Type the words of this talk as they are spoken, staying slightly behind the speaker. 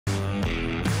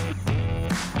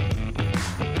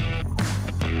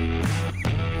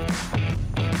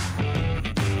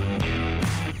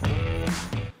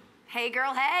Hey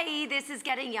girl, hey, this is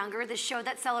Getting Younger, the show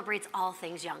that celebrates all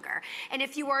things younger. And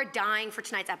if you are dying for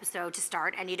tonight's episode to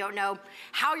start and you don't know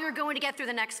how you're going to get through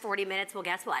the next 40 minutes, well,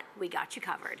 guess what? We got you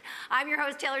covered. I'm your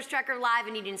host, Taylor Strecker, live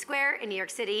in Union Square in New York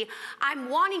City. I'm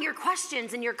wanting your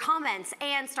questions and your comments,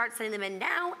 and start sending them in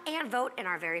now and vote in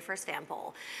our very first fan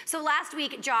poll. So last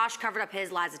week, Josh covered up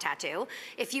his Liza tattoo.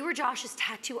 If you were Josh's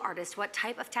tattoo artist, what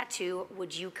type of tattoo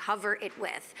would you cover it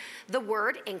with? The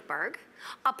word Inkberg,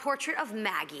 a portrait of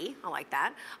Maggie, I like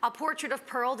that, a portrait of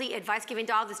Pearl, the advice-giving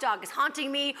dog, this dog is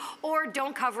haunting me, or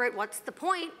don't cover it, what's the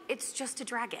point? It's just a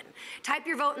dragon. Type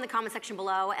your vote in the comment section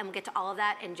below, and we'll get to all of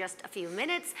that in just a few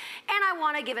minutes. And I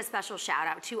want to give a special shout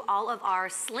out to all of our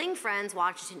Sling friends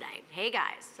watching tonight. Hey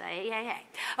guys, hey.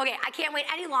 Okay, I can't wait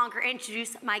any longer to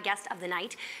introduce my guest of the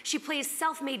night. She plays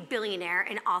self-made billionaire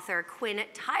and author Quinn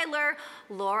Tyler,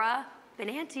 Laura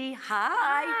Benanti.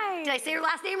 Hi. Did I say your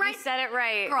last name right? You said it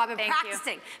right. Girl, I've been Thank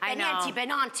practicing. You. I know.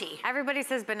 Benanti. Everybody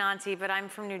says Benanti, but I'm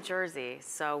from New Jersey,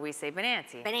 so we say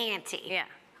Benanti. Benanti. Yeah.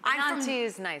 Benanti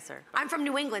is nicer. I'm from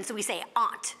New England, so we say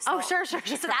aunt. So, oh, sure. So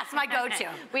that's my go-to.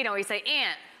 We don't, we say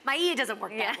aunt. My E doesn't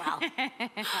work that well.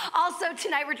 Also,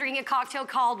 tonight we're drinking a cocktail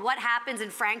called What Happens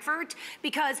in Frankfurt,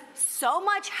 because so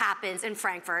much happens in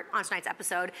Frankfurt on tonight's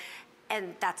episode.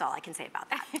 And that's all I can say about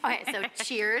that. Okay, so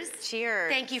cheers.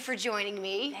 Cheers. Thank you for joining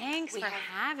me. Thanks for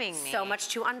having me. So much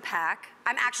to unpack.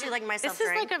 I'm actually letting myself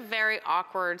drink. This is like a very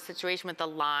awkward situation with the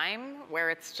lime, where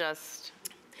it's just,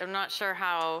 I'm not sure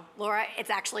how. Laura, it's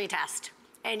actually a test.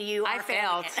 And you are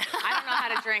failed. I don't know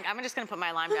how to drink. I'm just gonna put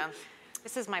my lime down.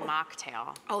 This is my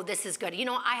mocktail. Oh, this is good. You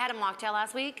know, I had a mocktail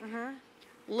last week.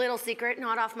 Little secret,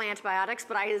 not off my antibiotics,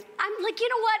 but I'm like, you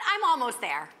know what? I'm almost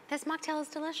there. This mocktail is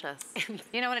delicious.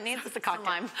 You know what it needs? It's a cocktail.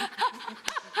 Lime.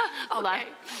 Hold on.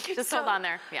 Just hold on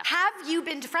there. Yeah. Have you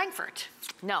been to Frankfurt?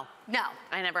 No. No.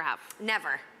 I never have.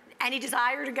 Never. Any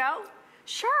desire to go?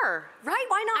 Sure. Right?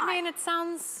 Why not? I mean, it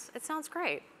sounds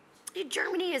great.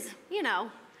 Germany is, you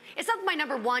know, it's not my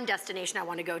 #1 destination I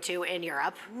want to go to in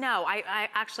Europe. No, I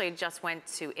actually just went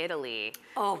to Italy.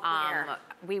 Oh, where?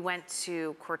 We went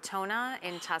to Cortona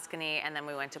in Tuscany, and then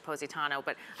we went to Positano.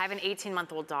 But I have an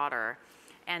 18-month-old daughter,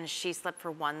 and she slept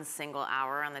for 1 single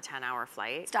hour on the 10-hour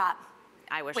flight. Stop.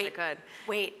 I wish I could.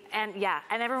 Wait. And yeah,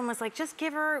 and everyone was like, just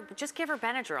give her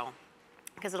Benadryl,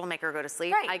 because it'll make her go to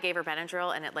sleep. Right. I gave her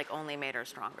Benadryl, and it like only made her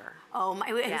stronger. Oh my!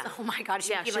 Oh my God!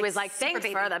 She was like, thanks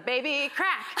for the baby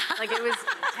crack. Like, it was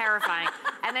terrifying.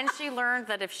 And then she learned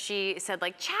that if she said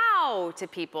like ciao to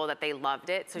people, that they loved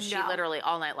it. So she literally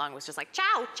all night long was just like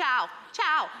ciao, ciao,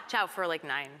 ciao, ciao for like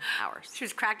 9 hours. She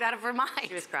was cracked out of her mind.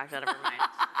 She was cracked out of her mind.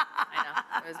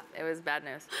 I know. It was bad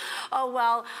news. Oh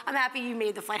well, I'm happy you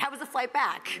made the flight. How was the flight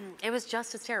back? It was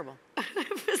just as terrible.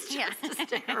 It was just as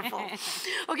terrible.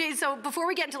 Okay, so before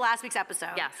we get into last week's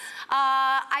episode, yes,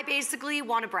 I basically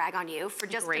want to brag on you for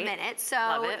just a minute. So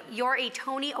Love it. You're a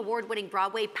Tony Award-winning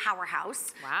Broadway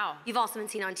powerhouse. Wow. You've also been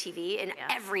seen on TV in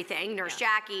everything: Nurse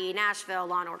Jackie, Nashville,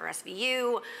 Law & Order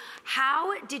SVU.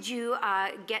 How did you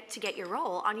get your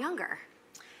role on Younger?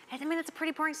 I mean, it's a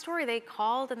pretty boring story. They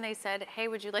called and they said, hey,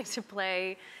 would you like to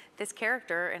play this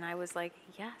character? And I was like,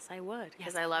 yes, I would.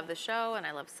 Because I love the show and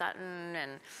I love Sutton,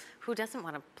 and who doesn't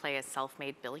want to play a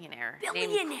self-made billionaire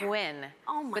named Quinn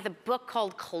with a book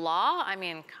called Claw? I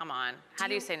mean, come on. How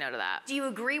do you say no to that? Do you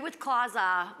agree with Claw's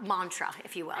mantra,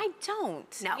 if you will? I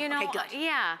don't. No, you know, okay, good.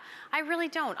 Yeah, I really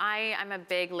don't. I'm a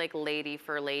big, like, lady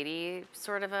for lady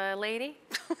sort of a lady.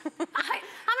 How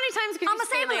many times can you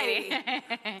say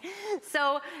lady?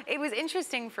 So it was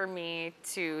interesting for me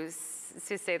to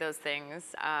say those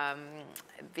things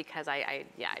because I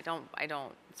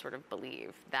don't sort of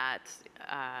believe that.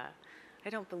 I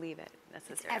don't believe it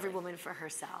necessarily. It's every woman for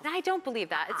herself. I don't believe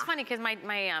that. It's funny because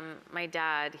my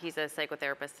dad, he's a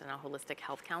psychotherapist and a holistic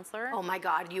health counselor. Oh my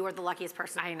God, you are the luckiest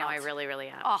person. I know, I really, really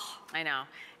am. Oh, I know.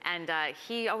 And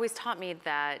he always taught me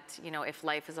that, you know, if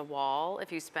life is a wall,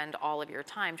 if you spend all of your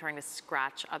time trying to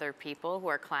scratch other people who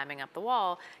are climbing up the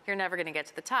wall, you're never going to get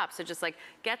to the top. So just like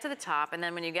get to the top, and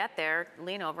then when you get there,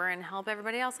 lean over and help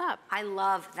everybody else up. I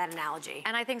love that analogy.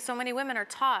 And I think so many women are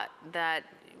taught that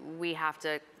we have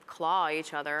to claw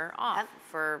each other off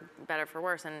for better, for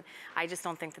worse. And I just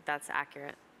don't think that that's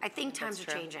accurate. I think times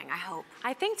are changing, I hope.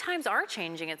 I think times are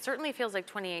changing. It certainly feels like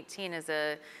 2018 is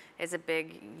a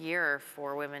big year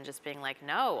for women just being like,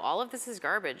 no, all of this is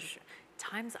garbage.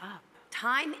 Time's up.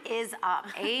 Time is up,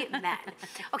 amen.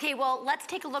 Okay, well, let's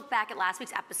take a look back at last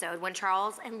week's episode when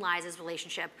Charles and Liza's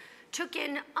relationship took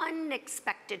an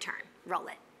unexpected turn. Roll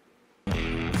it.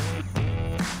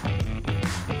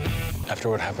 After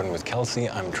what happened with Kelsey,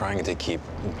 I'm trying to keep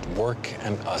work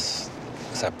and us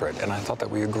separate. And I thought that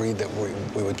we agreed that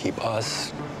we would keep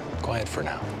us quiet for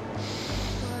now.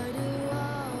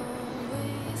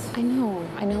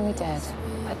 I know we did.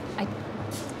 But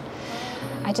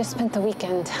I just spent the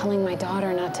weekend telling my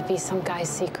daughter not to be some guy's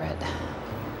secret.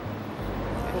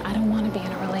 And I don't want to be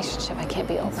in a relationship I can't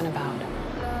be open about.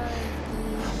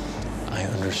 I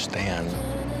understand,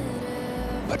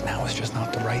 but now is just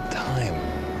not the right time.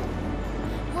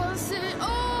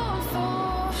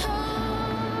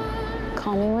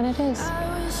 Call me when it is.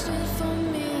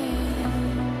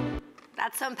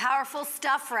 That's some powerful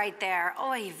stuff right there.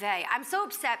 Oy vey. I'm so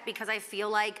upset because I feel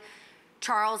like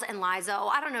Charles and Liza,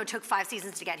 I don't know, took 5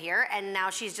 seasons to get here, and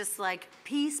now she's just like,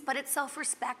 peace, but it's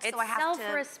self-respect, so I have to... It's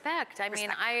self-respect. I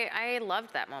mean, I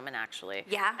loved that moment, actually.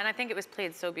 Yeah? And I think it was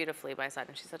played so beautifully by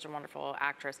Sutton. She's such a wonderful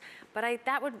actress. But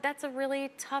that's a really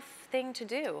tough thing to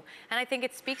do. And I think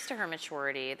it speaks to her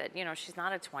maturity that, you know, she's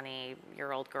not a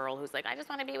 20-year-old girl who's like, I just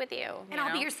want to be with you. And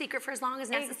I'll be your secret for as long as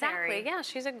necessary. Exactly, yeah.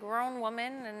 She's a grown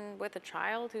woman and with a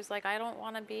child who's like, I don't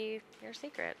want to be your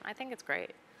secret. I think it's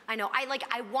great. I know,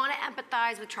 I want to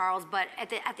empathize with Charles, but at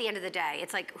the end of the day,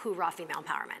 it's like hoorah female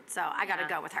empowerment. So I got to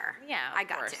go with her. Yeah, I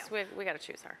got to. We got to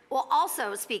choose her. Well,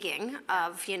 also speaking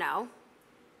of, you know,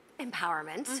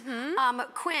 empowerment,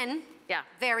 Quinn,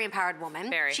 very empowered woman.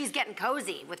 Very. She's getting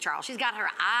cozy with Charles. She's got her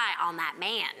eye on that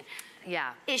man.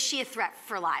 Yeah. Is she a threat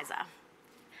for Liza?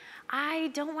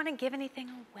 I don't want to give anything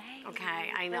away.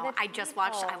 Okay, I know. I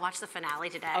watched the finale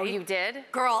today. Oh, you did?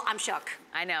 Girl, I'm shook.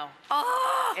 I know.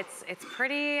 Oh! It's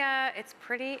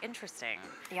pretty interesting.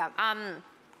 Yeah.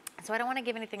 So I don't want to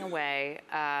give anything away,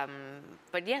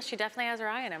 but yes, she definitely has her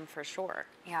eye on him for sure.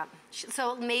 Yeah.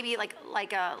 So maybe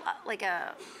like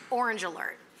a orange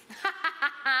alert.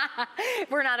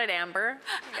 We're not at Amber.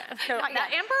 So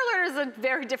Amber Alert is a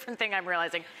very different thing, I'm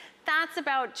realizing. That's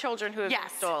about children who have been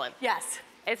stolen. Yes.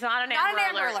 It's not an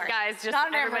Amber Alert, guys. Just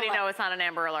everybody know it's not an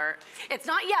Amber Alert. It's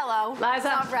not yellow. Liza. It's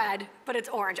not red, but it's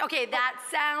orange. Okay, that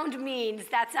sound means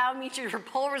your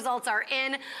poll results are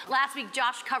in. Last week,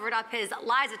 Josh covered up his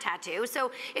Liza tattoo.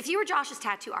 So if you were Josh's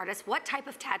tattoo artist, what type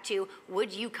of tattoo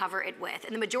would you cover it with?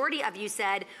 And the majority of you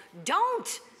said,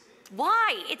 don't.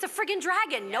 Why? It's a friggin'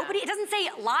 dragon. Nobody, it doesn't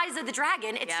say Liza the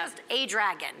dragon. It's just a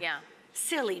dragon. Yeah.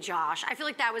 Silly Josh. I feel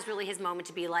like that was really his moment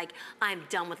to be like, I'm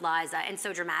done with Liza, and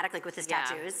so dramatic, like with his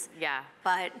tattoos. Yeah.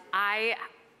 But I,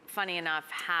 funny enough,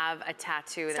 have a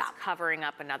tattoo that's covering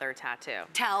up another tattoo.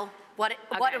 Tell what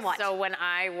and what. So when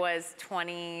I was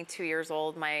 22 years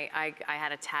old, I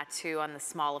had a tattoo on the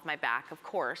small of my back, of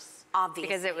course. Obviously.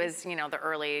 Because it was, you know, the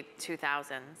early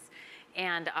 2000s.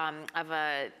 And of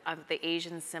the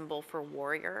Asian symbol for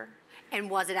warrior. And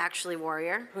was it actually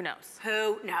warrior? Who knows?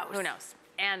 Who knows? Who knows?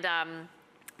 And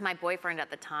my boyfriend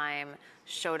at the time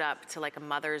showed up to like a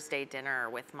Mother's Day dinner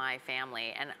with my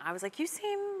family. And I was like, you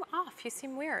seem off, you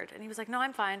seem weird. And he was like, no,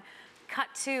 I'm fine. Cut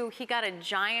to, he got a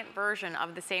giant version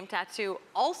of the same tattoo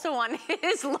also on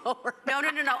his lower back.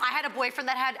 No. I had a boyfriend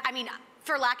that had, I mean,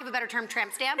 for lack of a better term,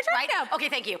 tramp stamp, right? Stamp. Okay,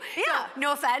 thank you. Yeah. So,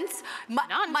 no offense.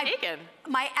 Taken.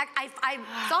 I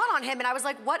saw it on him and I was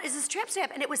like, what is this tramp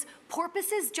stamp? And it was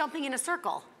porpoises jumping in a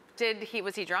circle.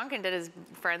 Was he drunk and did his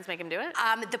friends make him do it?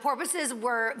 The porpoises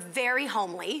were very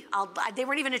homely. They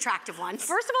weren't even attractive ones.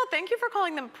 First of all, thank you for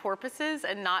calling them porpoises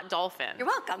and not dolphin. You're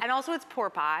welcome. And also it's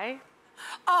porpoise.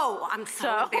 Oh, I'm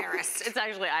so embarrassed. It's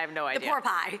actually, I have no idea. The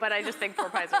porpoise. But I just think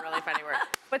porpoise is a really funny word.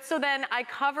 But so then I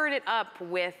covered it up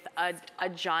with a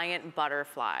giant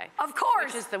butterfly. Of course.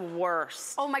 Which is the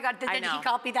worst. Oh my God, did he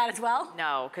copy that as well?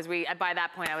 No, because by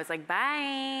that point I was like,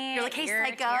 bye. You're like, hey, you're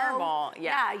psycho. Terrible.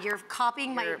 Yeah, you're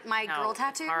copying my girl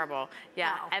tattoo? It's horrible.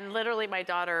 Yeah, No. and literally my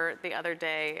daughter, the other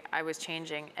day, I was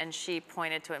changing and she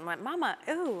pointed to it and went, Mama,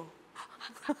 ooh.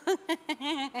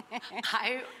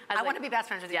 I want to be best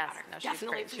friends with your daughter. No, she's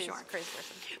definitely, crazy. for sure. She's a crazy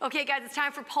person. Okay, guys, it's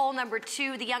time for poll number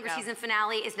 2. The younger season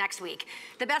finale is next week.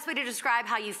 The best way to describe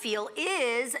how you feel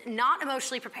is not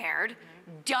emotionally prepared,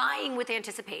 dying with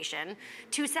anticipation,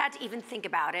 too sad to even think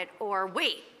about it, or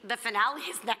wait, the finale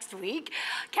is next week.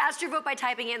 Cast your vote by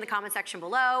typing it in the comment section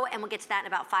below, and we'll get to that in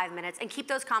about 5 minutes. And keep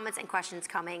those comments and questions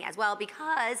coming as well,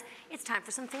 because it's time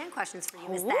for some fan questions for you,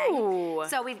 Ms. Thang.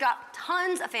 So we've got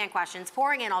tons of fan questions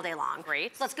pouring in all day long.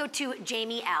 Great. So let's go to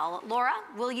Jamie L. Laura,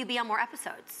 will you be on more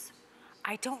episodes?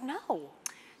 I don't know.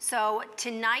 So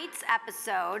tonight's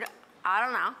episode, I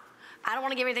don't know. I don't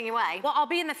want to give anything away. Well, I'll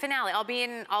be in the finale. I'll be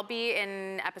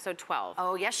in episode 12.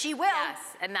 Oh, yes, she will.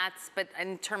 Yes, but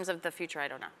in terms of the future, I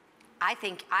don't know. I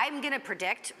think I'm going to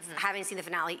predict, having seen the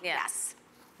finale, yes.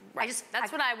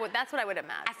 That's what I would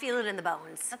imagine. I feel it in the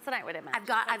bones. That's what I would imagine.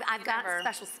 I've got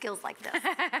special skills like this.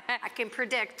 I can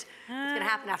predict what's gonna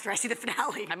happen after I see the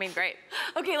finale. I mean, great.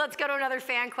 Okay, let's go to another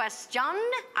fan question.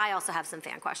 I also have some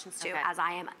fan questions too, as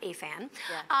I am a fan.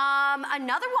 Yeah.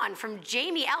 Another one from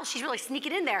Jamie L. She's really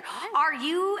sneaking in there. Are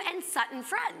you and Sutton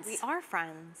friends? We are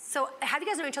friends. So have you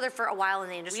guys known each other for a while in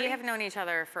the industry? We have known each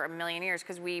other for a million years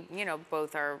because we,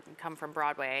 both come from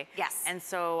Broadway. Yes. And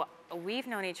so we've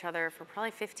known each other for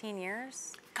probably 15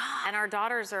 years. God. And our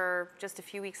daughters are just a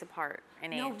few weeks apart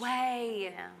in age. No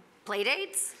way. Yeah. Play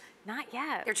dates? Not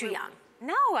yet. They're too young.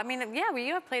 No, I mean, yeah, we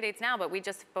have play dates now, but we've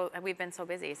been so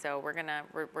busy, so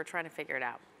we're trying to figure it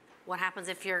out. What happens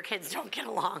if your kids don't get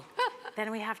along? Then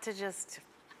we have to just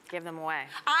give them away.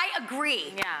 I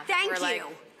agree. Yeah. Thank you. Like,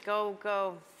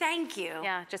 go. Thank you.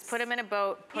 Yeah, just put them in a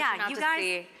boat, push them out you to guys,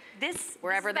 sea. This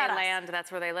Wherever is they about us. land,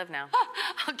 that's where they live now.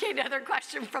 Okay, another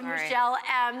question from All right. Michelle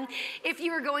M. If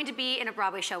you were going to be in a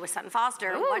Broadway show with Sutton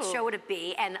Foster, what Ooh. show would it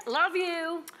be? And love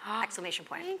you! Exclamation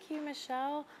point. Thank you,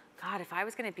 Michelle. God, if I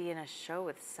was going to be in a show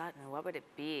with Sutton, what would it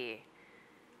be?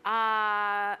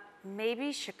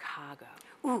 Maybe Chicago.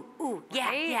 Ooh, yeah,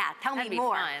 Right? yeah. Tell That'd me be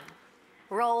more. Fun.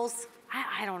 Roles.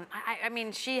 I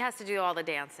mean, she has to do all the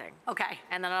dancing. Okay.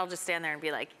 And then I'll just stand there and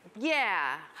be like,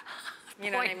 yeah. You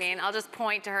know what I Point. mean? I'll just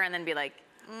point to her and then be like,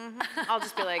 I'll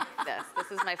just be like this.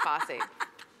 This is my Fosse.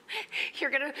 You're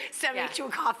gonna send me Yeah. to a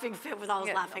coughing fit with all this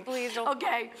Yeah, laughing. please don't.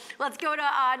 Okay, let's go to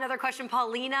another question.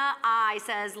 Paulina I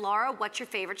says, Laura, what's your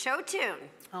favorite show tune?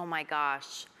 Oh my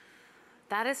gosh.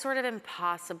 That is sort of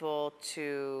impossible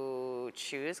to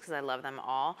choose because I love them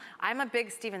all. I'm a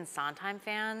big Stephen Sondheim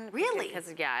fan. Really?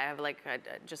 Because, yeah, I have like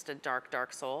just a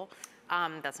dark soul.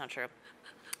 That's not true.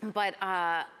 But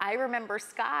I Remember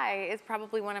Sky is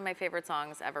probably one of my favorite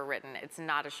songs ever written. It's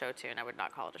not a show tune. I would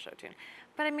not call it a show tune.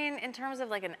 But I mean, in terms of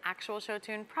like an actual show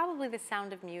tune, probably The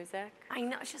Sound of Music. I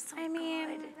know, it's just so I mean,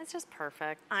 good. it's just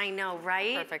perfect. I know,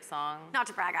 right? Perfect song. Not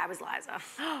to brag, I was Liza.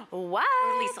 What?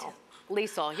 Liesel.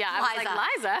 Liesel, yeah, I was like,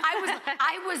 Liza.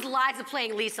 I was Liza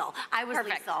playing Liesel. I was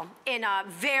Perfect. Liesel in a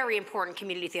very important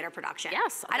community theater production.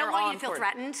 Yes, I don't they're want all you to feel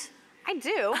important. threatened. I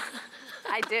do.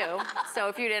 I do. So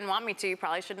if you didn't want me to, you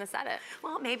probably shouldn't have said it.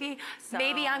 Well, maybe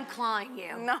I'm clawing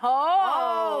you. No.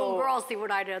 Oh, girl, see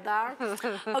what I did there?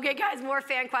 Okay, guys, more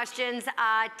fan questions.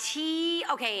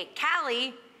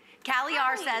 Callie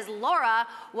R says, Laura,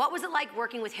 what was it like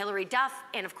working with Hilary Duff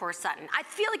and, of course, Sutton? I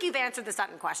feel like you've answered the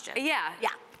Sutton question. Yeah. Yeah.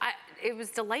 It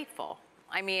was delightful.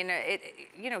 I mean,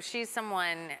 she's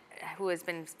someone who has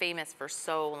been famous for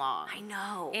so long. I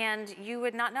know. And you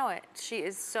would not know it. She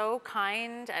is so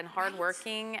kind and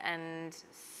hardworking and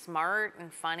smart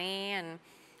and funny, and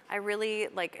I really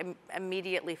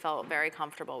immediately felt very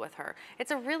comfortable with her. It's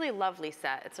a really lovely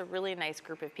set. It's a really nice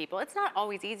group of people. It's not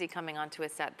always easy coming onto a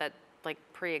set that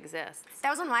pre-exists. That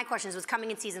was one of my questions, was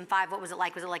coming in season 5, what was it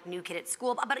like? Was it like new kid at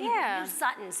school? But you knew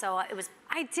Sutton, so it was...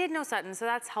 I did know Sutton, so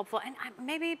that's helpful. And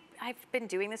maybe I've been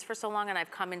doing this for so long, and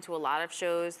I've come into a lot of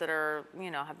shows that are,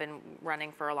 have been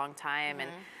running for a long time.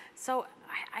 And so,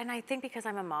 I think because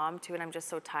I'm a mom too, and I'm just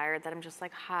so tired that I'm just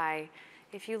like, hi,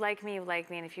 if you like me, you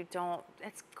like me, and if you don't,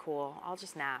 it's cool. I'll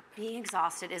just nap. Being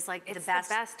exhausted is like It's the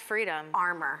best freedom.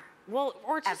 armor. Well,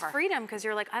 or just ever. freedom, because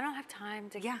you're like, I don't have time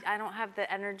to, I don't have the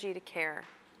energy to care.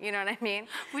 You know what I mean?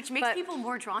 Which makes people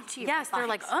more drawn to you. Yes, they're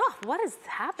like, oh, what is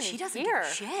happening She doesn't here?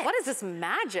 give a shit. What is this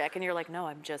magic? And you're like, no,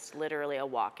 I'm just literally a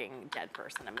walking dead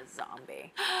person. I'm a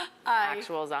zombie.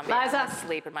 Actual zombie. Liza. I'm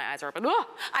asleep and my eyes are open. Oh!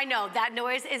 I know, that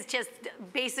noise is just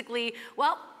basically,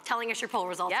 well, telling us your poll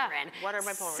results are in. What are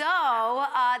my poll results? So,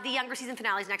 the younger season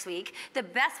finale is next week. The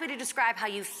best way to describe how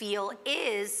you feel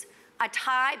is a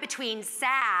tie between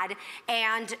sad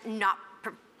and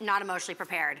not emotionally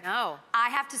prepared. No. I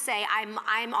have to say,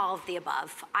 I'm all of the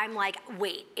above. I'm like,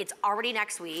 wait, it's already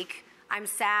next week. I'm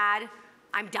sad.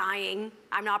 I'm dying.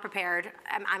 I'm not prepared.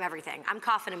 I'm everything. I'm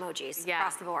coughing emojis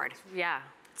across the board. Yeah.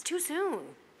 It's too soon.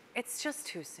 It's just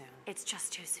too soon. It's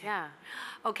just too soon. Yeah.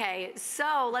 Okay,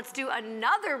 so let's do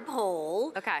another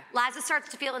poll. Okay. Liza starts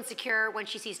to feel insecure when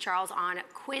she sees Charles on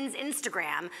Quinn's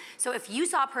Instagram. So if you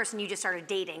saw a person you just started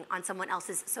dating on someone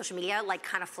else's social media, like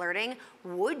kind of flirting,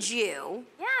 would you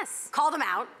Yes. call them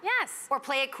out? Yes. Or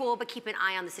play it cool, but keep an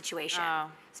eye on the situation? Oh.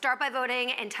 Start by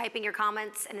voting and typing your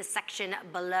comments in the section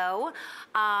below.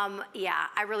 Yeah,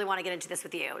 I really want to get into this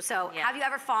with you. So have you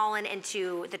ever fallen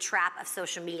into the trap of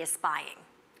social media spying?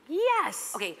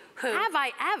 Yes. Okay, who? Have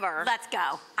I ever? Let's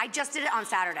go. I just did it on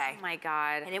Saturday. Oh my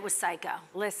God. And it was psycho.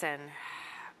 Listen,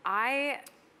 I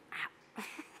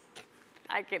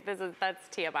That's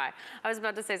TMI. I was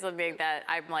about to say something that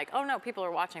I'm like, oh no, people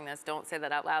are watching this. Don't say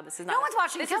that out loud. This is not. No one's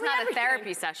watching. This Tell is me not everything. a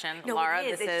therapy session, No, Laura.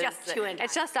 it is. It's just two and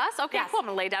It's just us. Okay, Yes. cool. I'm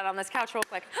gonna lay down on this couch real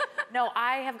quick. No,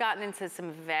 I have gotten into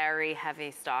some very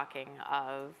heavy stalking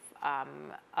of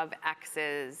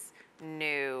exes,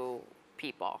 new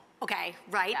people. Okay,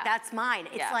 right? Yeah. That's mine.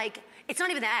 It's Yeah. like, it's not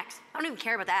even the ex. I don't even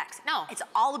care about the ex. No. It's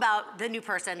all about the new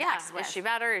person the Yeah. ex is with. Is she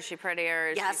better? Is she prettier?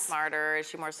 Is she Yes. smarter? Is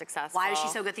she more successful? Why is she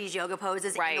so good at these yoga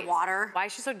poses right. in the water? Why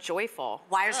is she so joyful?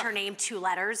 Why is her name 2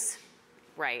 letters?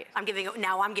 Right. I'm giving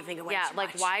away Yeah, too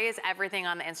like much. why is everything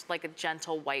on the like a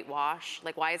gentle whitewash?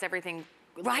 Like why is everything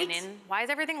Right? linen? Why is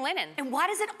everything linen? And why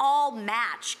does it all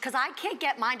match? Because I can't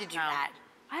get mine to do No. that.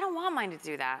 I don't want mine to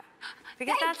do that.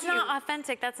 Because Thank that's you. not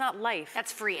authentic. That's not life.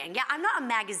 That's freeing. Yeah, I'm not a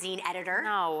magazine editor.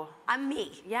 No. I'm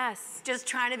me. Yes. Just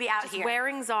trying to be out Just here.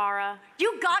 wearing Zara.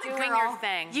 You got it, doing girl. your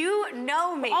thing. You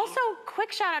know me. Also,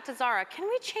 quick shout out to Zara. Can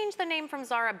we change the name from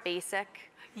Zara Basic?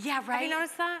 yeah, right? Have you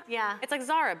noticed that? Yeah. It's like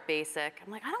Zara Basic.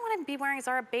 I'm like, I don't want to be wearing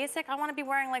Zara Basic. I want to be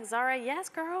wearing like Zara Yes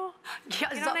Girl.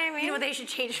 Yeah, You know what I mean? You know what they should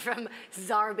change from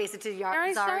Zara Basic to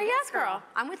Zara Zara Yes Girl.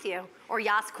 I'm with you. Or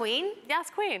Yas Queen. Yes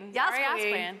Queen. Yas Zara Queen.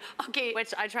 Queen. Okay.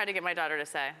 Which I tried to get my daughter to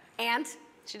say. And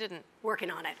She didn't. working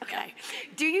on it. Okay.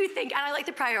 Do you think, and I like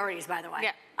the priorities, by the way.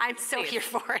 Yeah. I'm so Please. here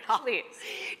for it all. Please.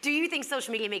 Do you think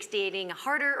social media makes dating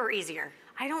harder or easier?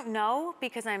 I don't know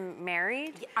because I'm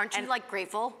married. Aren't you and- like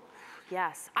grateful?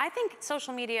 Yes. I think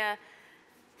social media,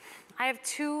 I have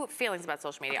 2 feelings about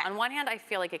social media. Okay. On one hand, I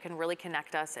feel like it can really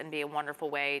connect us and be a wonderful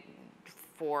way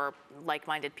for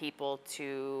like-minded people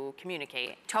to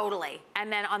communicate. Totally. And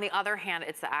then on the other hand,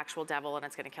 it's the actual devil and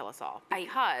it's gonna kill us all. I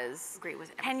Because agree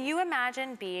with can you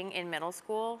imagine being in middle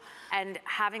school and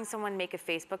having someone make a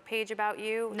Facebook page about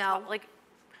you? No. Like,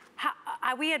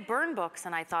 we had burn books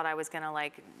and I thought I was gonna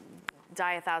like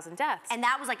die 1,000 deaths. And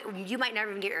that was like, you might never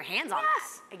even get your hands on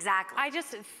Yes. that. Exactly.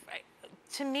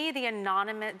 To me, the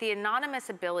anonymous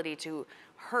ability to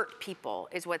hurt people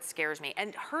is what scares me.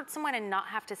 And hurt someone and not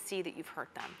have to see that you've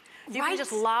hurt them. You Right. can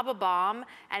just lob a bomb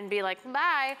and be like,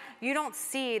 bye. You don't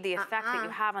see the effect that you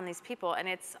have on these people. And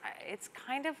it's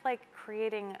kind of like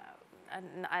creating,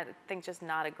 I think, just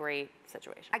not a great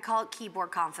situation. I call it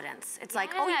keyboard confidence. It's like,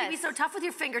 oh, you can be so Yes. tough with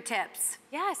your fingertips.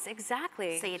 Yes,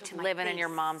 exactly. Say it Just to my living in your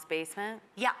face. mom's basement.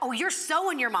 Yeah. Oh, you're so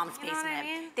in your mom's You know what I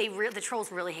basement. mean? The trolls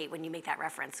really hate when you make that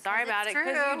reference. Sorry about it, 'cause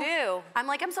you do. I'm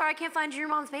like, I'm sorry, I can't find you in your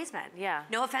mom's basement. Yeah.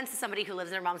 No offense to somebody who lives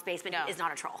in their mom's basement No. is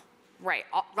not a troll. Right.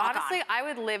 Rock Honestly, on. I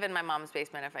would live in my mom's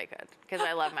basement if I could, because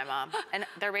I love my mom. And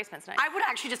their basement's nice. I would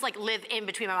actually just like live in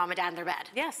between my mom and dad in their bed,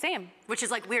 Yeah, same. which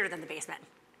is like weirder than the basement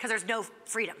because there's no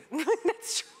freedom.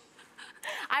 That's true.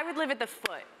 I would live at the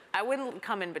foot. I wouldn't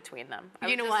come in between them. I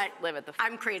You would know just what? Live at the foot.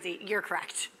 I'm crazy. You're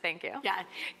correct. Thank you. Yeah.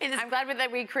 In this- I'm glad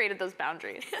that we created those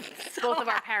boundaries. So Both of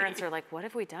our happy. parents are like, what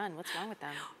have we done? What's wrong with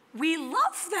them? We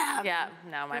love them. Yeah,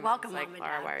 no, my You're mom's welcome, like, Mom and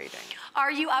Laura, Dad. why are you doing it?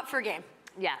 Are you up for a game?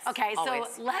 Yes, Okay,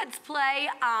 always. so let's play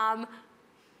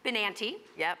Benanti.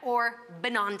 Yep. Or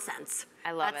Benonsense.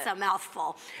 I love That's it. a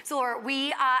mouthful. So Laura,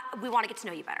 we want to get to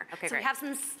know you better. Okay, so we great. have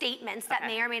some statements that Okay.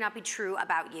 may or may not be true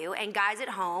about you. And guys at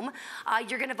home,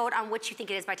 you're going to vote on which you think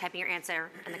it is by typing your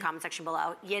answer in the comment section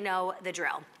below. You know the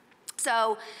drill.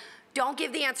 So don't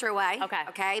give the answer away. Okay.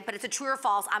 Okay, but it's a true or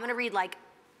false. I'm going to read like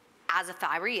as if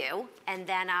I were you, and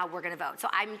then we're going to vote. So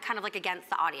I'm kind of like against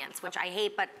the audience, which I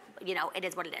hate, but you know, it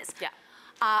is what it is. Yeah.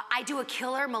 I do a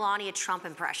killer Melania Trump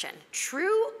impression.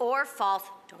 True or false?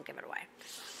 Don't give it away.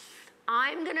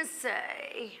 I'm gonna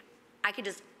say, I can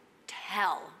just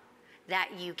tell that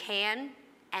you can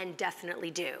and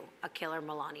definitely do a killer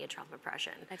Melania Trump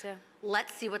impression. I do.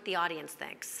 Let's see what the audience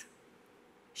thinks.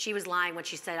 She was lying when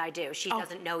she said I do. She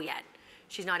doesn't know yet.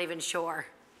 She's not even sure.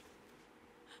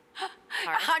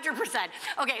 Sorry. 100%.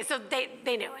 Okay, so they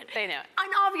knew it. They knew it.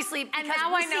 And obviously, because And now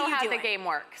we I see know you how do the it. game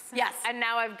works. Yes. And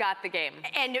now I've got the game.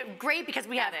 And great, because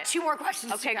we have Got it. 2 more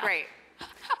questions Okay, to go. great.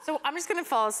 So I'm just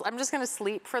gonna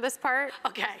sleep for this part.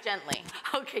 Okay. Gently.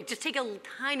 Okay, just take a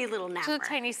tiny little nap. Just a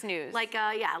tiny snooze. Like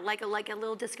a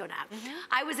little disco nap.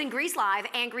 I was in Grease Live,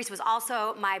 and Grease was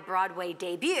also my Broadway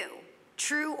debut.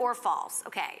 True or false?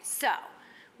 Okay, so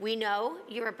we know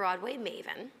you're a Broadway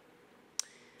maven.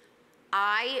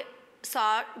 I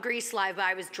saw Grease Live, but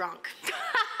I was drunk.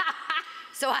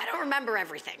 So I don't remember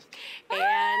everything. And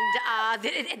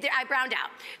I browned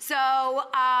out. So,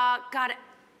 God,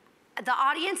 the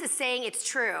audience is saying it's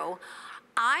true.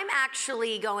 I'm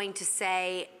actually going to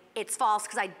say it's false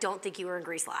because I don't think you were in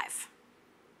Grease Live.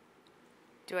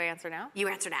 Do I answer now? You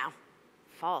answer now.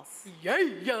 False. Yeah.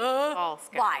 False.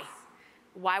 Guys. Why?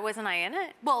 Why wasn't I in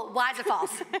it? Well, why is it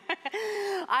false?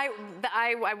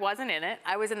 I wasn't in it.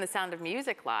 I was in The Sound of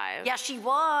Music live. Yes, she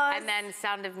was. And then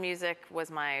Sound of Music was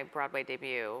my Broadway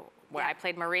debut, where Yeah. I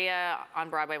played Maria on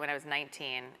Broadway when I was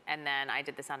 19, and then I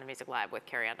did The Sound of Music live with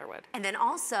Carrie Underwood. And then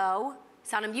also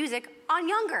Sound of Music on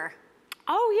Younger.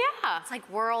 Oh, yeah. It's like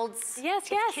worlds. Yes,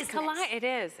 it's yes. kismet. It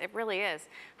is. It really is.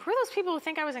 Who are those people who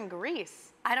think I was in Greece?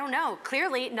 I don't know.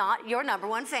 Clearly not your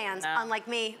 #1 fans, No. unlike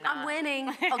me. Nah. I'm winning.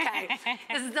 Okay.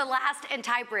 This is the last and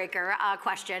tiebreaker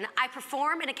question. I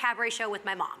perform in a cabaret show with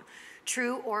my mom.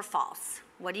 True or false?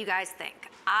 What do you guys think?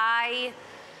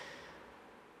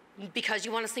 Because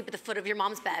you want to sleep at the foot of your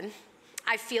mom's bed,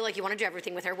 I feel like you want to do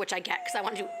everything with her, which I get because I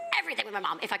want to do everything with my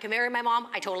mom. If I could marry my mom,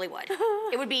 I totally would.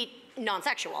 It would be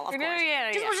non-sexual, of course.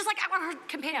 Yeah. Just like I want her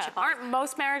companionship. Aren't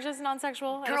most marriages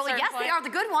non-sexual? Girl, yes, they are the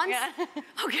good ones. Yeah.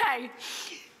 Okay.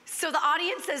 So the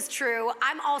audience says true.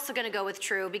 I'm also going to go with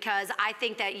true because I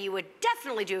think that you would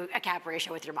definitely do a cabaret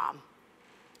show with your mom.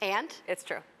 And? It's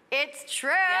true. It's true.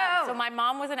 Yeah. So my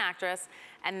mom was an actress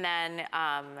and then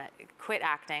quit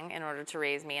acting in order to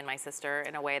raise me and my sister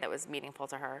in a way that was meaningful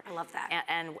to her. I love that.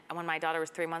 And when my daughter was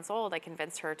 3 months old, I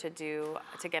convinced her to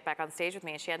get back on stage with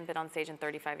me, and she hadn't been on stage in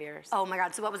 35 years. Oh my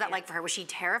God. So what was that like for her? Was she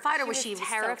terrified or was she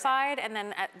terrified? And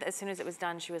then as soon as it was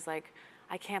done, she was like,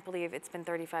 I can't believe it's been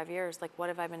 35 years. Like, what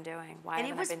have I been doing? Why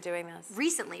haven't I been doing this?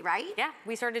 Recently, right? Yeah,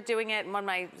 we started doing it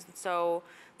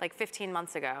like 15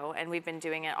 months ago, and we've been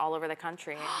doing it all over the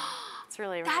country. It's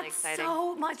really, really exciting. That's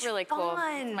so much It's really cool.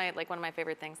 fun. It's one of my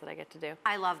favorite things that I get to do.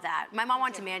 I love that. My mom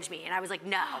wanted to manage me, and I was like,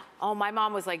 no. Oh, my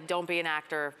mom was like, don't be an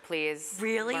actor, please.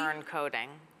 Really? Learn coding.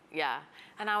 Yeah.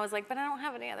 And I was like, but I don't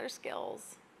have any other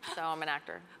skills, so I'm an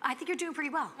actor. I think you're doing pretty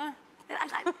well.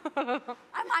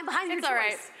 I'm behind your It's choice.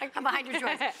 all right. I'm behind your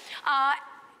choice.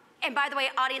 And by the way,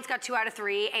 audience got 2 out of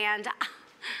 3, and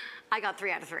I got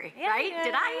 3 out of 3, Yeah, right? yeah,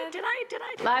 Did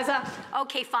I? Liza.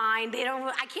 Okay, fine.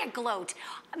 I can't gloat.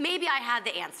 Maybe I had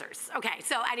the answers. Okay,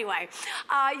 so anyway,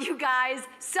 you guys,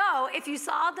 so if you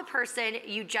saw the person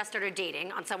you just started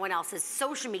dating on someone else's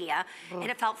social media and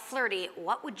it felt flirty,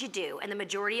 what would you do? And the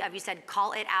majority of you said,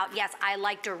 call it out. Yes, I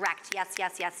like direct. Yes,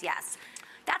 yes, yes, yes.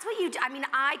 That's what you do. I mean,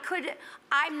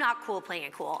 I'm not cool playing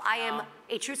it cool. I am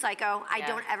a true psycho. I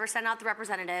don't ever send out the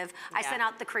representative. I send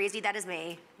out the crazy that is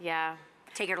me. Yeah.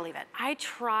 Take it or leave it.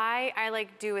 I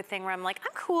like do a thing where I'm like,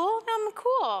 I'm cool, no, I'm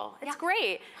cool, it's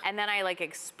great. And then I like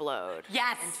explode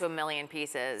into a million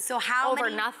pieces. So how over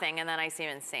many- nothing, and then I seem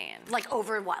insane. Like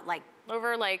over what? Like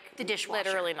Over like the dishwasher.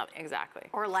 Literally nothing, exactly.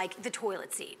 Or like the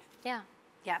toilet seat. Yeah.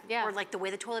 Yeah. Yeah. Or like the way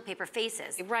the toilet paper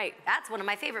faces. Right. That's one of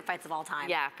my favorite fights of all time.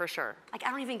 Yeah, for sure. Like I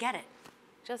don't even get it.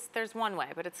 Just, there's one way,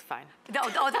 but it's fine. No,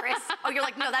 there is. Oh, you're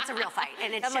like, no, that's a real fight,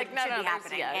 and it I'm should, like, no, should be there's-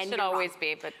 happening. Yeah, and it should you're always wrong.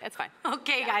 be, but it's fine.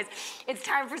 Okay, guys, it's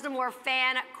time for some more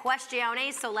fan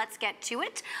questiones, so let's get to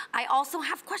it. I also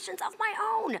have questions of my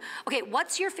own. Okay,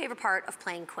 what's your favorite part of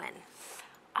playing Quinn?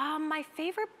 My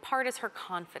favorite part is her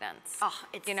confidence. Oh,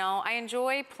 it's- You know, I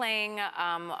enjoy playing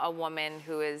a woman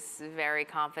who is very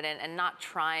confident and not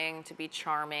trying to be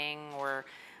charming or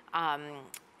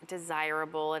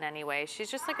desirable in any way. She's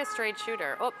just like a straight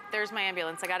shooter. Oh, there's my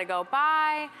ambulance. I gotta go.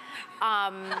 Bye.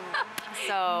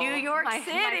 So New York my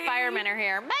City. firemen are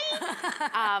here.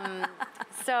 Bye.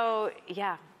 So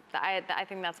yeah, I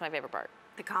think that's my favorite part.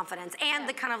 The confidence and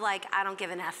the kind of like, I don't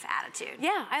give an F attitude.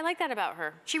 Yeah, I like that about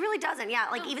her. She really doesn't, yeah.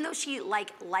 Like, even though she,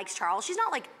 likes Charles, she's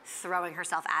not, like, throwing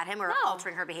herself at him or No.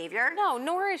 altering her behavior. No,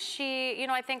 nor is she, you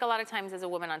know, I think a lot of times as a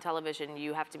woman on television,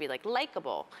 you have to be, like,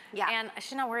 likable. Yeah. And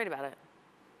she's not worried about it.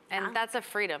 And Yeah. that's a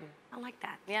freedom. I like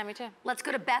that. Yeah, me too. Let's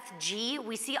go to Beth G.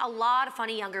 We see a lot of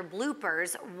funny younger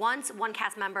bloopers. Once one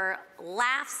cast member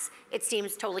laughs, it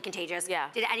seems totally contagious. Yeah.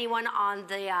 Did anyone on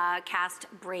the cast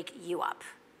break you up?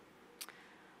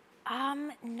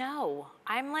 No.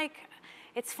 I'm like,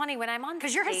 it's funny when I'm on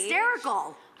Because you're stage,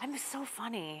 hysterical. I'm so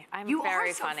funny. I'm You are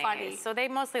very so funny. So they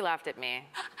mostly laughed at me.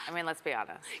 I mean, let's be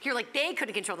honest. You're like, they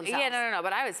couldn't control themselves. Yeah, no,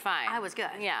 but I was fine. I was good.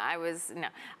 Yeah, no.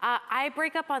 I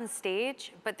break up on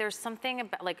stage, but there's something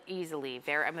about, like,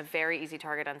 I'm a very easy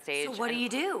target on stage. So what do and you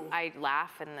do? I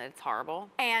laugh, and it's horrible.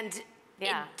 And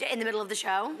Yeah. in the middle of the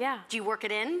show? Yeah. Do you work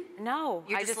it in? No,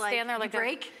 You're I just just like, stand there you like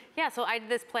break? Yeah, so I did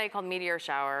this play called Meteor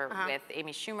Shower with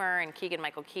Amy Schumer and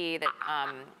Keegan-Michael Key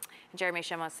that Jeremy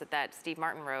Shemos that Steve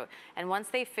Martin wrote. And once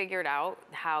they figured out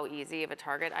how easy of a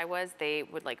target I was, they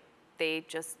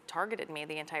just targeted me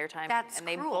the entire time. That's and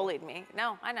they cruel. bullied me.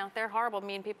 No, I know, they're horrible,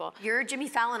 mean people. You're Jimmy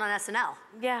Fallon on SNL.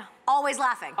 Yeah, Always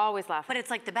laughing. always laughing. But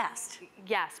it's like the best.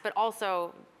 Yes, but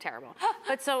also terrible.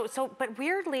 but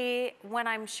weirdly, when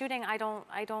I'm shooting, I don't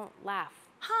laugh.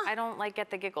 Huh. I don't like get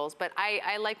the giggles, but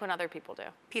I like when other people do.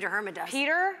 Peter Herman does.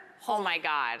 Peter? Oh my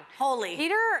God. Holy.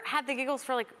 Peter had the giggles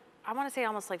for like, I want to say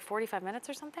almost like 45 minutes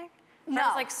or something. No. I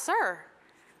was like, sir.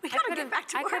 We gotta get back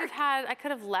to work. I could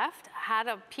have left, had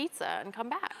a pizza, and come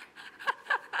back.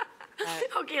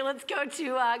 Okay, let's go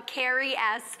to Carrie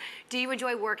S. Do you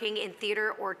enjoy working in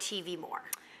theater or TV more?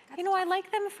 You know, I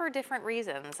like them for different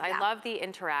reasons. Yeah. I love the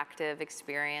interactive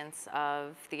experience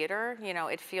of theater. You know,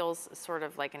 it feels sort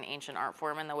of like an ancient art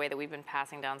form in the way that we've been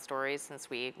passing down stories since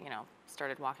we, you know,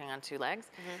 started walking on two legs.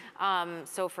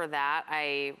 So for that,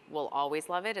 I will always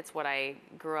love it. It's what I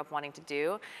grew up wanting to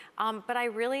do. But I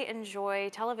really enjoy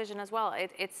television as well.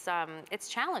 It's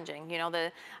challenging. You know,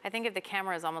 I think of the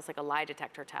camera as almost like a lie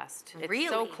detector test. Really?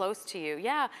 It's so close to you.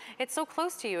 Yeah, it's so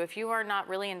close to you. If you are not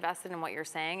really invested in what you're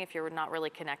saying, if you're not really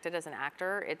connected as an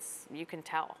actor, you can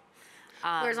tell.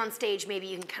 Whereas on stage, maybe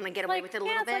you can kind of get away with it a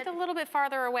little bit. It's like a little bit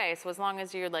farther away. So as long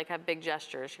as you like have big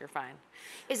gestures, you're fine.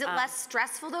 Is it less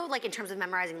stressful though, like in terms of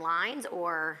memorizing lines,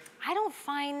 or? I don't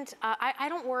find, I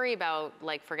don't worry about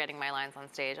like forgetting my lines on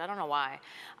stage. I don't know why.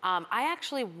 I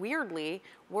actually weirdly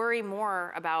worry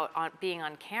more about being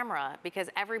on camera because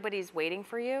everybody's waiting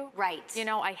for you. Right. You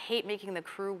know, I hate making the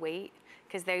crew wait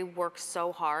because they work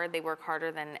so hard. They work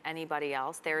harder than anybody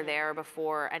else. They're there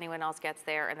before anyone else gets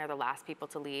there, and they're the last people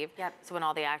to leave. Yep. So when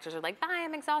all the actors are like, bye,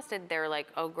 I'm exhausted, they're like,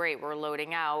 oh, great, we're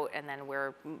loading out, and then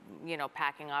we're, you know,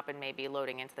 packing up and maybe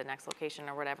loading into the next location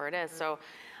or whatever it is. So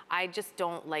I just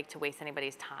don't like to waste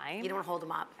anybody's time. You don't want to hold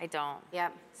them up. I don't.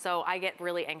 Yep. So I get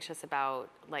really anxious about,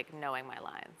 like, knowing my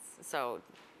lines. So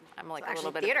I'm like a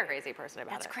little bit theater. of a crazy person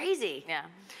about That's it. crazy. Yeah.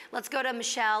 Let's go to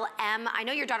Michelle M. I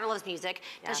know your daughter loves music.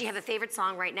 Does she Yes. have a favorite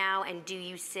song right now, and do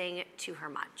you sing to her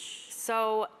much?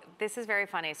 So this is very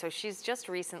funny. So she's just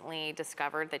recently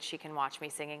discovered that she can watch me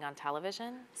singing on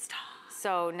television. Stop.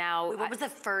 So now, Wait, what was the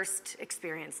first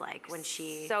experience like when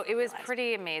she so it was realized?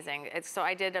 pretty amazing. So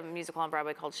I did a musical on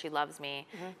Broadway called She Loves Me,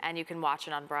 and you can watch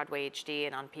it on Broadway HD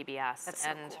and on PBS. That's so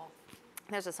and cool.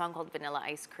 There's a song called Vanilla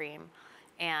Ice Cream.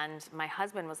 And my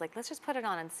husband was like, let's just put it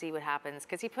on and see what happens.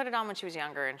 Because he put it on when she was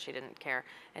younger and she didn't care.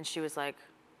 And she was like,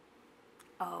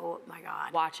 Oh my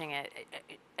God. watching it.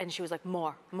 And she was like,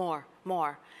 more, more,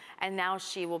 more. And now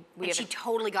she will, And she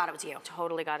totally got it with you.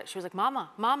 totally got it. She was like, Mama,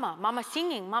 Mama, Mama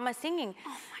singing, Mama singing.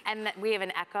 Oh And we have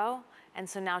an echo. And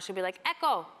so now she'll be like,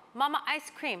 Echo, Mama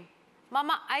ice cream,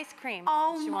 Mama ice cream.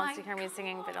 Oh She wants to my hear me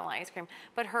singing Vanilla Ice Cream.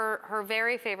 But her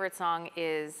very favorite song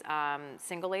is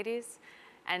Single Ladies.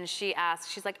 And she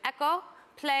asks, she's like, Echo,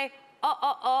 play, oh,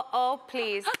 oh, oh, oh,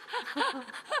 please.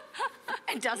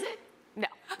 And does it? No,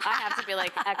 I have to be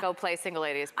like, Echo, play Single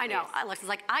Ladies, please. I know. Alexa's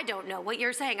like, I don't know what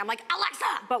you're saying. I'm like,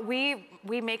 Alexa! But we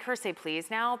make her say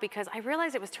please now because I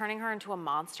realized it was turning her into a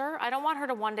monster. I don't want her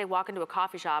to one day walk into a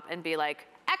coffee shop and be like,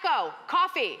 Echo,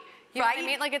 coffee. You know what I Right?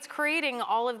 mean? Like it's creating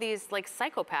all of these like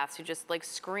psychopaths who just like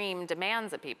scream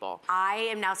demands at people. I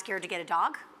am now scared to get a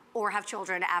dog or have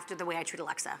children after the way I treat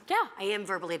Alexa. Yeah. I am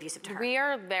verbally abusive to her. We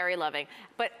are very loving.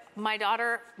 But my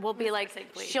daughter will be like, say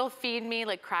please. she'll feed me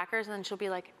like crackers and then she'll be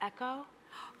like, Echo?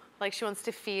 Like she wants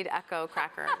to feed Echo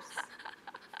crackers.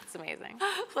 It's amazing.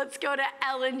 Let's go to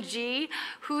Ellen G.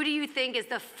 Who do you think is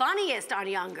the funniest on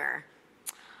Younger?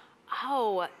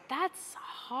 Oh, that's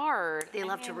hard. They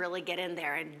love to really get in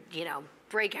there and, you know,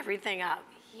 break everything up.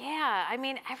 Yeah, I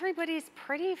mean, everybody's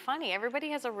pretty funny. Everybody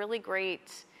has a really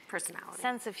great Personality.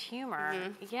 sense of humor.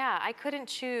 Yeah, I couldn't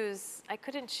choose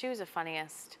a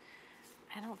funniest.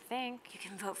 I don't think. You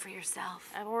can vote for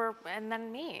yourself. And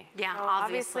then me. Yeah, So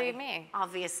obviously. me.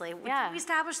 Obviously. Yeah. Did we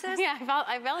establish this? Yeah,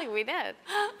 I felt like we did.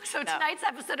 So tonight's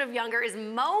episode of Younger is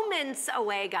moments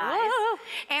away, guys. Woo!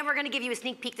 And we're gonna give you a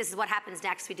sneak peek. This is what happens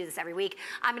next. We do this every week.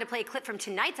 I'm gonna play a clip from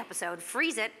tonight's episode,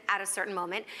 freeze it at a certain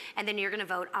moment, and then you're gonna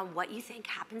vote on what you think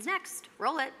happens next.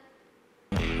 Roll it.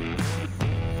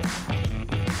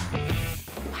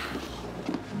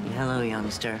 Hello,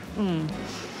 youngster.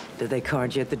 Did they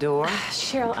card you at the door?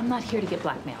 Cheryl, I'm not here to get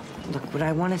blackmailed. Look, what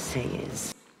I want to say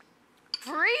is,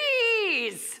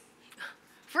 Freeze!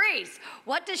 Freeze!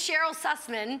 What does Cheryl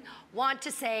Sussman want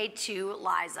to say to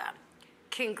Liza?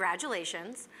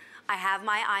 Congratulations. I have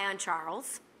my eye on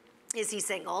Charles. Is he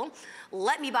single?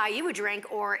 Let me buy you a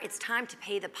drink, or it's time to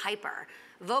pay the piper.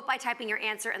 Vote by typing your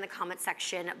answer in the comment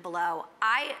section below.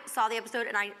 I saw the episode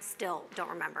and I still don't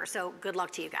remember, so good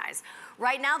luck to you guys.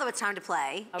 Right now, though, it's time to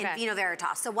play in Vino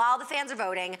Veritas. So while the fans are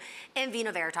voting in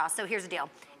Vino Veritas, so here's the deal.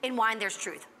 In wine, there's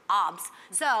truth. Obs.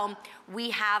 So we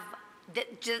have,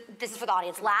 this is for the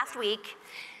audience. Last week,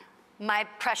 my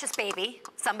precious baby,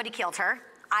 somebody killed her.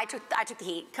 I took the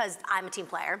heat because I'm a team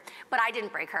player, but I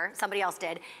didn't break her. Somebody else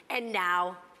did. And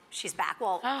now she's back.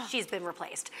 Well, she's been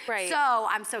replaced. Right. So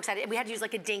I'm so excited. We had to use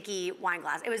like a dinky wine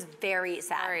glass. It was very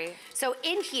sad. Sorry. So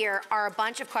in here are a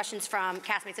bunch of questions from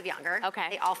castmates of Younger. Okay.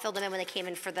 They all filled them in when they came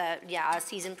in for the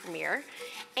season premiere.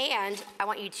 And I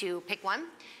want you to pick one,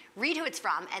 read who it's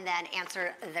from, and then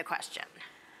answer the question.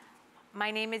 My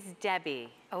name is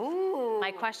Debbie. Oh.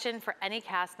 My question for any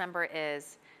cast member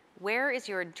is, where is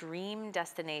your dream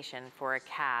destination for a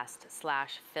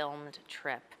cast/filmed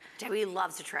trip? Debbie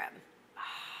loves to trip.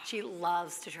 She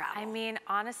loves to travel. I mean,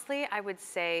 honestly, I would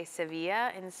say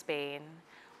Sevilla in Spain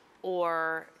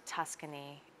or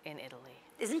Tuscany in Italy.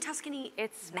 Isn't Tuscany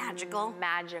It's magical?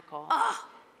 Magical. Oh.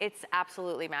 It's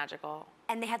absolutely magical.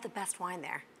 And they had the best wine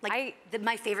there. Like,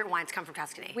 my favorite wines come from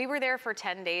Tuscany. We were there for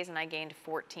 10 days and I gained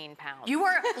 14 pounds. You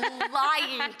are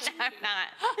lying. I'm not.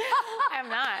 I'm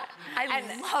not. I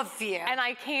love you. And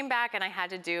I came back and I had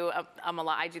to do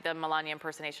I do the Melania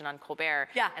impersonation on Colbert.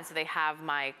 Yeah. And so they have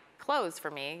my clothes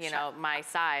for me, you know, my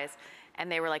size.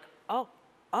 And they were like, oh,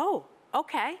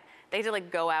 okay. They had to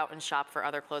like go out and shop for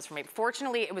other clothes for me.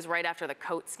 Fortunately, it was right after the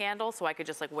coat scandal, so I could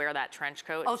just like wear that trench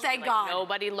coat. Oh, thank God.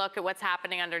 Nobody look at what's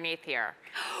happening underneath here.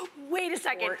 Wait a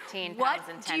second. 14 what pounds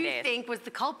in 10 do you days. think was the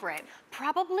culprit?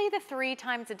 Probably the 3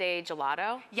 times a day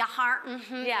gelato. Yeah,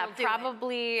 Yeah, it'll do it.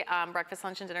 probably breakfast,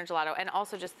 lunch, and dinner gelato, and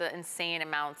also just the insane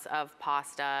amounts of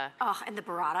pasta. Oh, and the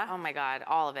burrata. Oh my God,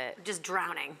 all of it. Just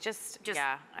drowning. Just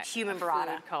yeah, human a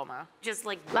burrata. food coma. Just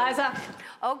like Liza.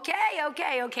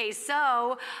 Okay.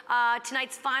 So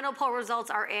tonight's final poll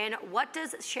results are in. What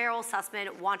does Cheryl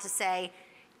Sussman want to say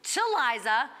to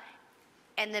Liza?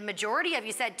 And the majority of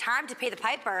you said time to pay the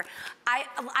piper. I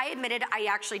admitted I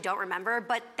actually don't remember,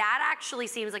 but that actually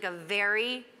seems like a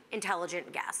very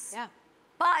intelligent guess. Yeah.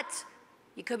 But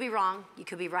you could be wrong, you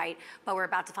could be right, but we're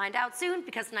about to find out soon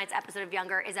because tonight's episode of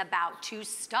Younger is about to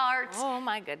start. Oh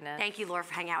my goodness. Thank you, Laura,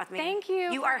 for hanging out with me. Thank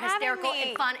you. You are for having hysterical me.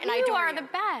 and fun, and I adore you. You are the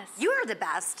best. You are the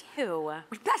best. Who? We're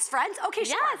best friends? Okay,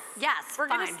 sure. Yes, We're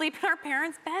fine. gonna sleep in our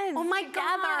parents' beds. Oh my together.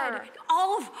 God.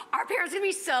 All of our parents are gonna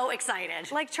be so excited.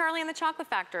 Like Charlie and the Chocolate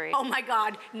Factory. Oh my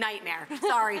God, nightmare.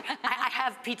 Sorry, I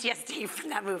have PTSD from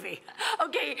that movie.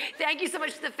 Okay, thank you so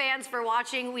much to the fans for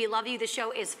watching. We love you. The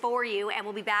show is for you, and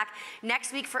we'll be back next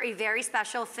week for a very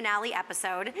special finale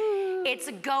episode. It's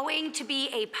going to be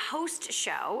a post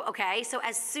show, okay? So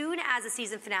as soon as the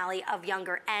season finale of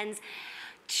Younger ends,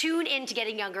 tune in to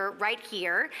Getting Younger right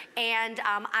here. And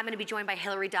I'm gonna be joined by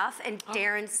Hilary Duff and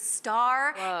Darren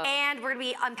Star. Whoa. And we're gonna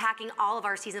be unpacking all of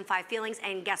our season 5 feelings.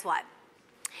 And guess what?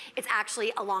 It's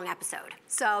actually a long episode.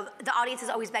 So the audience is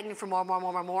always begging for more.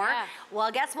 Yeah.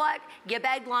 Well, guess what? You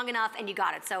begged long enough and you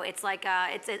got it. So it's like,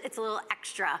 it's a little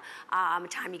extra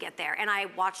time you get there. And I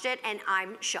watched it and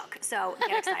I'm shook. So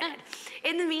get excited.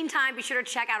 In the meantime, be sure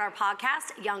to check out our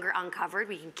podcast, Younger Uncovered.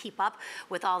 We can keep up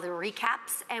with all the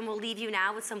recaps, and we'll leave you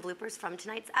now with some bloopers from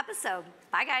tonight's episode.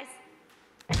 Bye, guys.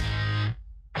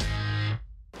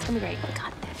 It's gonna be great. We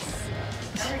got this.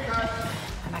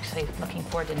 I'm actually looking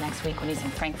forward to next week when he's in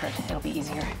Frankfurt. It'll be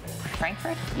easier.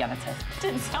 Frankfurt? Yeah, that's it.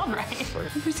 Didn't sound right.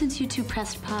 Ever since you two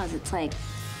pressed pause, it's like...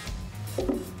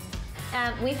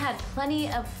 we've had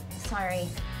plenty of... Sorry.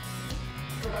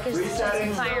 Just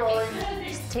fire me.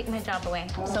 Just take my job away.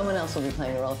 Someone else will be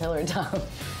playing the role of Hilary Duff.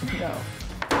 No.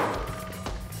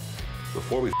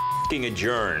 Before we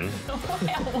adjourn. You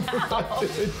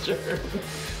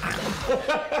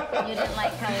didn't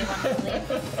like how we wanted to leave?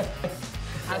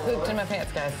 I pooped in my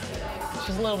pants, guys.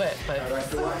 Just a little bit, but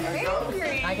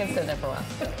I can sit there for a while.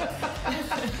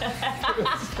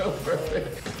 So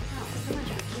perfect.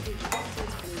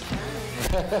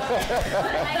 I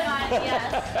got it,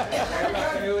 yes.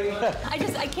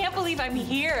 I can't believe I'm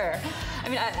here. I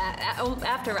mean,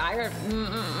 after I heard,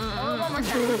 One more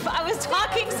time. I was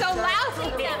talking so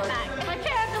loudly. Take that back. I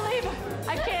can't believe it.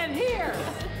 I can't hear.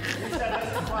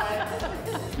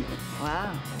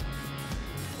 Wow.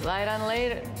 Light on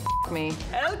later. Me.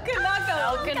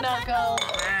 Elka knuckle.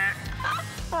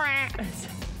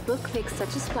 Book makes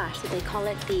such a splash that they call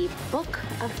it the Book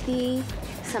of the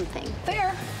something.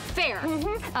 Fair. Fair.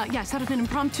 Yeah, sort of an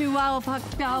impromptu,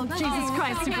 Jesus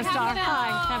Christ, superstar.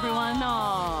 Hi, everyone.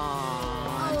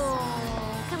 Oh,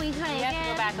 can we try You have to go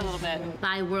again? back a little bit.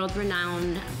 By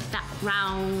world-renowned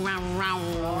round.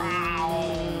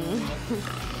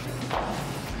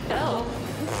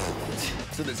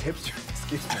 So there's hipster.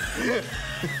 Excuse me.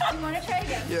 You want to try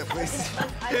again? Yeah, please.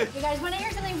 You guys want to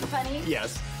hear something funny?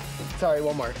 Yes. Sorry,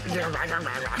 one more.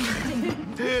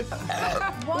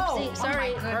 Whoa!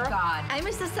 Sorry. Good God. I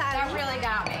missed the side. That really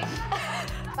got me.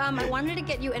 I wanted to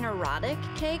get you an erotic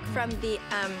cake from the,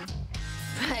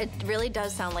 it really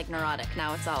does sound like neurotic.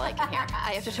 Now it's all I can hear.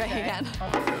 I have to try again.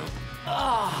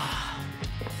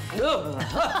 You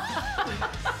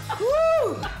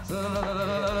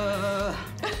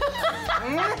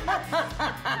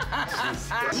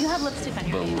have lipstick on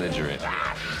your face. Belligerent.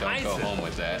 Don't go home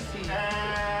with that.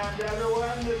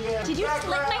 Did you just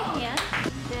lick my hand?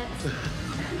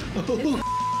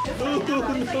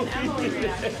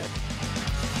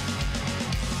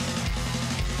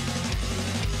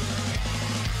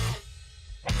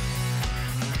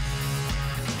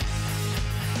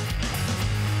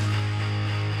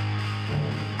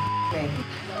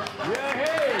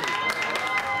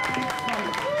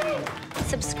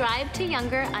 Subscribe to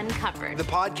Younger Uncovered. The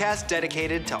podcast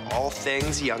dedicated to all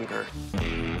things younger.